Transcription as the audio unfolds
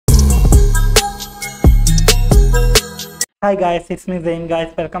Hi guys, it's me Zain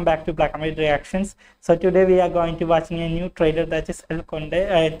guys. Welcome back to Black and White Reactions. So today we are going to watching a new trailer that is El Conde.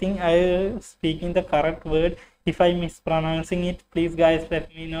 I think I am speaking the correct word. If I mispronouncing it, please guys let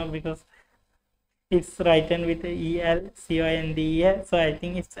me know because it's written with ELCONDE. So I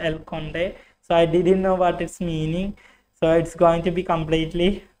think it's El Conde. So I didn't know what its meaning. So it's going to be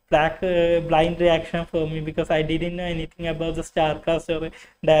completely blind reaction for me because I didn't know anything about the star cast or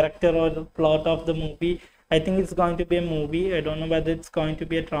director or the plot of the movie. I think it's going to be a movie. I don't know whether it's going to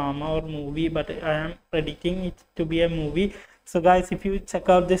be a drama or movie, but I am predicting it to be a movie. So guys, if you check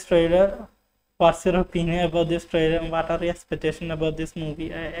out this trailer, what's your opinion about this trailer and what are your expectations about this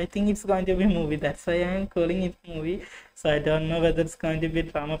movie? I think it's going to be a movie. That's why I am calling it movie. So I don't know whether it's going to be a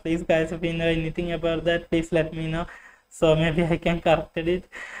drama. Please guys, if you know anything about that, please let me know. So maybe I can correct it.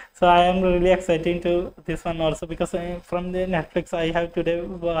 So I am really excited to this one also because from the Netflix I have today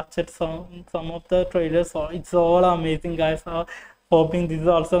watched some of the trailers. So it's all amazing guys. So hoping this is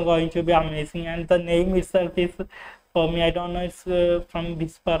also going to be amazing, and the name itself is for me, I don't know it's from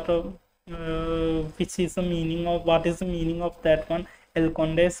which part of which is the meaning of what is the meaning of that one, El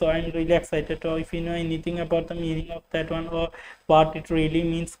Conde. So I'm really excited to, if you know anything about the meaning of that one or what it really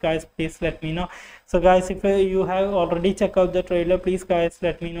means guys, please let me know. So guys, if you have already checked out the trailer, please guys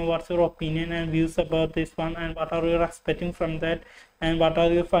let me know what's your opinion and views about this one and what are you expecting from that and what are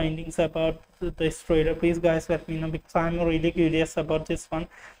your findings about this trailer. Please guys let me know because I'm really curious about this one.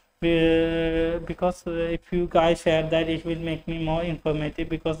 Because if you guys share that, it will make me more informative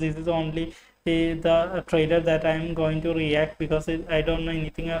because this is only the trailer that I'm going to react because I don't know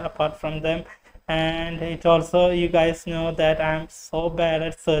anything apart from them. And it also, you guys know that I'm so bad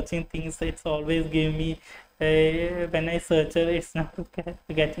at searching things. It's always give me when I search it, it's not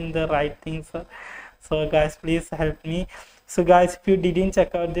getting the right things. So guys, please help me. So guys, if you didn't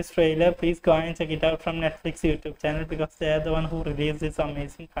check out this trailer, please go and check it out from Netflix YouTube channel because they are the one who released this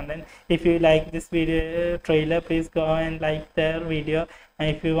amazing content. If you like this video trailer, please go and like their video.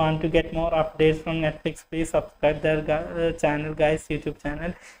 And if you want to get more updates from Netflix, please subscribe their channel guys, YouTube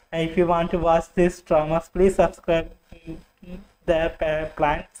channel. And if you want to watch these dramas, please subscribe their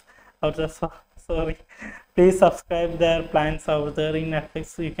plans. Sorry, please subscribe their plans out there in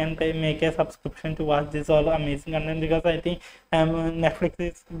Netflix. You can make a subscription to watch this all amazing content because I think Netflix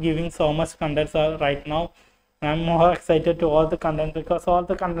is giving so much content right now. I'm more excited to all the content because all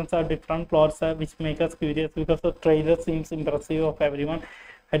the contents are different plots which make us curious because the trailer seems impressive of everyone.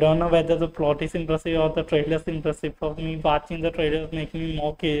 I don't know whether the plot is impressive or the trailer is impressive. For me, watching the trailers make me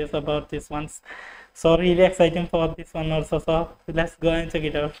more curious about this ones. So really exciting for this one also. So let's go and check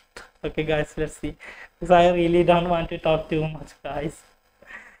it out. Okay guys, let's see. Because I really don't want to talk too much guys.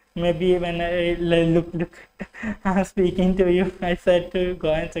 Maybe when I look I'm speaking to you, I said to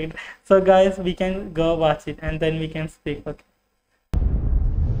go and check it. So guys, we can go watch it and then we can speak. Okay.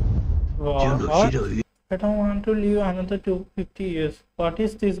 What? I don't want to live another 250 years. What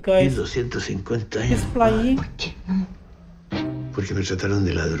is this guy? 1250 años. He's flying. Porque me trataron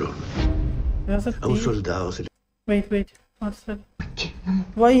de ladrón. A un soldado se le... Wait. What's that?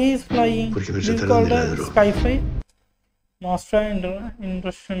 Why he is flying? Porque me This is trataron called de a ladrón. sci-fi. Mostra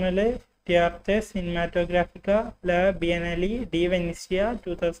Internazionale di Arte Cinematografica, la Biennale di Venezia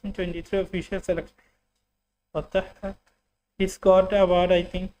 2023 official selection. What the heck? He's got award, I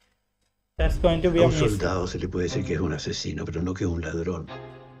think. That's going to be a un amazing. soldado se le puede decir que es un asesino, pero no que es un ladrón.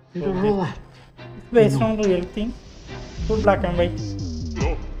 It's based on real thing. Full black and white.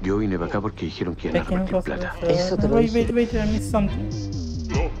 Yo vine para acá porque dijeron que iban a repartir plata. Wait, I missed something.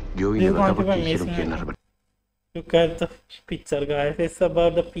 Yo vine para acá porque dijeron que iban a repartir. Look at the picture guys, it's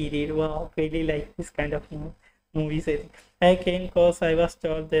about the period. Wow, really like this kind of movies. I came because I was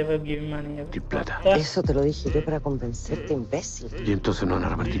told they were giving money. Plata. Eso te lo dije yo para convencerte, imbécil. ¿Y entonces no van a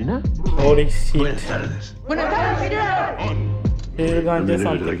repartir nada? Holy shit. Buenas tardes. ¡Buenas tardes, señor! This is going to be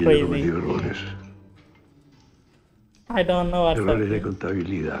something crazy. Errores. I don't know what's Errores de happening.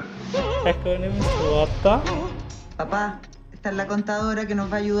 contabilidad. Economics, what the? Papá, esta es la contadora que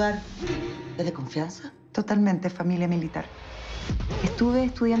nos va a ayudar. ¿Es de confianza? Totalmente, familia militar. Estuve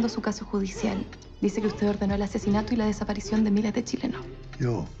estudiando su caso judicial. Dice que usted ordenó el asesinato y la desaparición de miles de chilenos.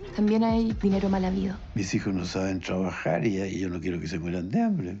 Yo, También hay dinero mal habido. mis hijos no saben trabajar y yo no quiero que se mueran de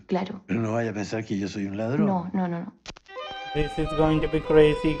hambre. Claro. Pero no vaya a pensar que yo soy un ladrón. No. This is going to be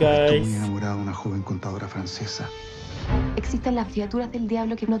crazy, Estoy guys. muy enamorado de una joven contadora francesa. Existen las criaturas del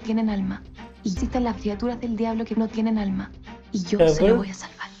diablo que no tienen alma. Y existen las criaturas del diablo que no tienen alma. Y yo se la voy a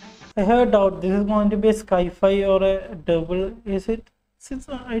salvar. I heard out this is going to be a sci-fi or a double, is it? Since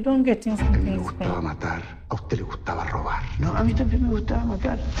I don't get A mí me something gustaba from matar, a usted le gustaba robar. No, a mí también me gustaba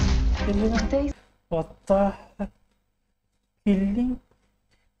matar. Usted dice what the heck? Killing.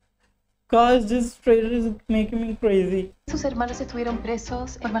 Guys, this trailer is making me crazy. Sus hermanos estuvieron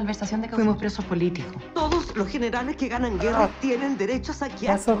presos por malversación de Fuimos causas. presos políticos. Todos los generales que ganan guerra tienen derecho a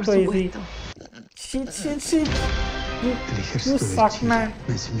saquear. That's so Por crazy. supuesto. Shit. El ejército You de suck, Chile man.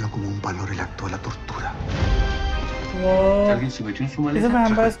 me enseñó como un valor el acto de la tortura. Whoa. Alguien se metió en su Is maleta. it a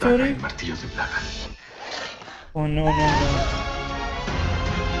vampire Trajo estaca story? y martillos de plata. Oh no.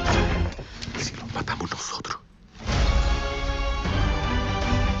 Si los matamos nosotros,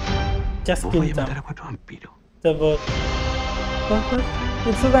 Just Vos kill vais a matar them. a 4 vampiros. The word. What?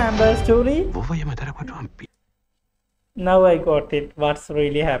 It's a vampire story? Vos vais a matar a 4 vampiros. Now I got it. What's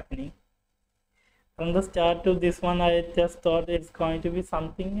really happening? From the start to this one, I just thought it's going to be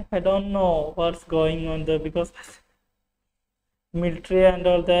something. I don't know what's going on there because military and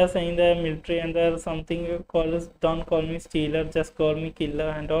all they're saying they're military and there's something called don't call me stealer, just call me killer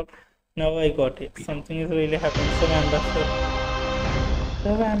and all. Now I got it. Something is really happening. So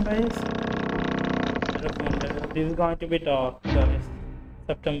the vampires. This is going to be dark, guys.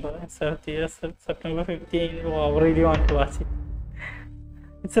 September 15. Wow, I really want to watch it.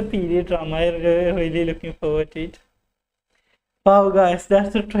 It's a period drama. I'm really looking forward to it. Wow, guys,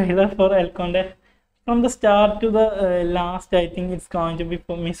 that's the trailer for El Conde. From the start to the last, I think it's going to be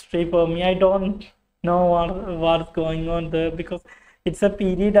for mystery for me. I don't know what's going on there because it's a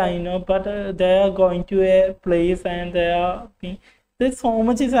period, I know, but they are going to a place and they are being. There's so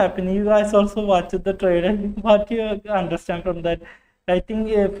much is happening. You guys also watch the trailer. What you understand from that? I think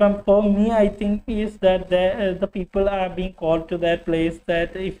for me, I think is that the people are being called to that place.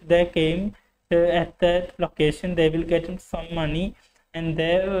 That if they came at that location, they will get some money, and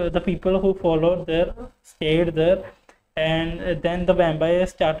the people who followed there stayed there, and then the vampires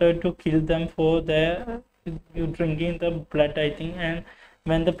started to kill them for their drinking the blood, I think. And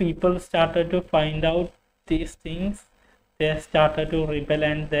when the people started to find out these things, they started to rebel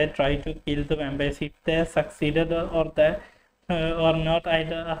and they tried to kill the vampires. If they succeeded or not,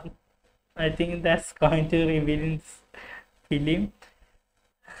 I think that's going to reveal in this film.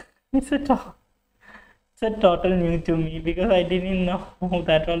 It's a total new to me because I didn't know how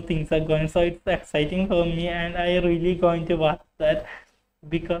that all things are going. So it's exciting for me, and I really going to watch that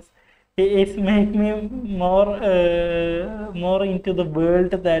because it's make me more into the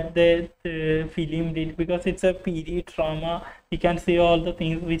world that the film did, because it's a period drama. You can see all the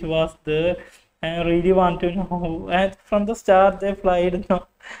things which was there. I really want to know. And from the start they flied. No,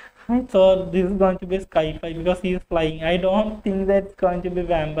 I thought this is going to be sci-fi because he is flying. I don't think that's going to be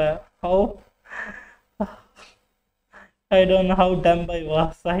vampire. How? I don't know how dumb I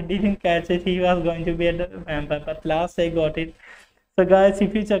was. I didn't catch it. He was going to be a vampire, but last I got it. So guys,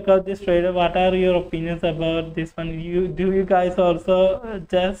 if you check out this trailer, what are your opinions about this one? Do you guys also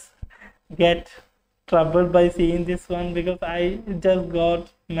just get troubled by seeing this one? Because I just got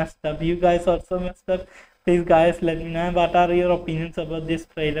messed up. You guys also messed up. Please guys let me know what are your opinions about this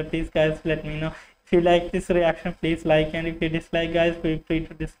trailer. Please guys let me know. If you like this reaction, please like, and if you dislike, guys, feel free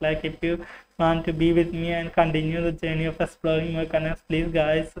to dislike. If you want to be with me and continue the journey of exploring more contents, please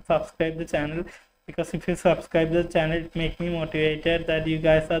guys subscribe the channel, because if you subscribe the channel, it makes me motivated that you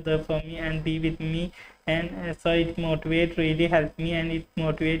guys are there for me and be with me, and so it really help me and it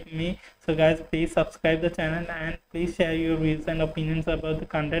motivate me. So guys, please subscribe the channel and please share your views and opinions about the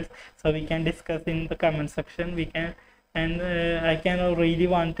contents so we can discuss in the comment section. We can, and I really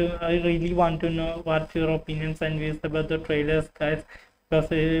want to know what your opinions and views about the trailers, guys, because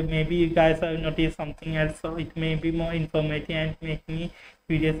maybe you guys have noticed something else, so it may be more informative and make me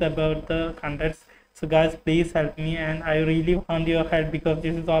curious about the contents. So guys, please help me, and I really want your help because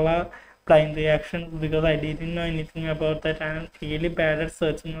this is all a blind reactions, because I didn't know anything about that and I'm really bad at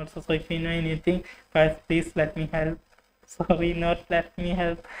searching also. So if you know anything, guys, please let me help. Sorry, not let me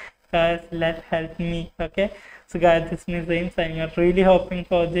help, guys, help me. Okay, so guys, this is Zain signing out. Really hoping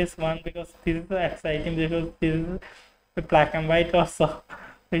for this one because this is exciting, because this is black and white also.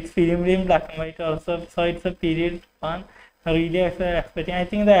 It's filmed in black and white also, so it's a period one. I really expecting. I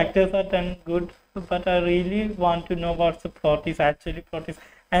think the actors are done good, but I really want to know what the plot is actually.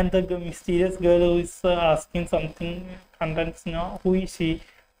 And the mysterious girl who is asking something contents, who is she?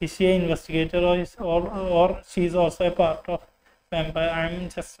 Is she an investigator or she's also a part of vampire? I'm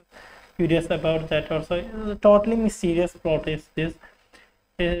just curious about that also. Totally mysterious plot is this.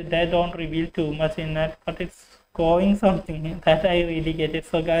 They don't reveal too much in that, but it's going something that I really get it.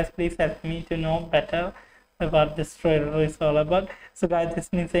 So guys, please help me to know better what this trailer is all about. So guys, this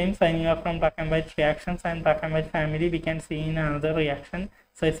is Zain signing off from Black and White Reactions and Black and White Family. We can see in another reaction.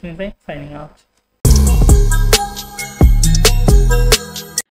 So it's Zain signing out.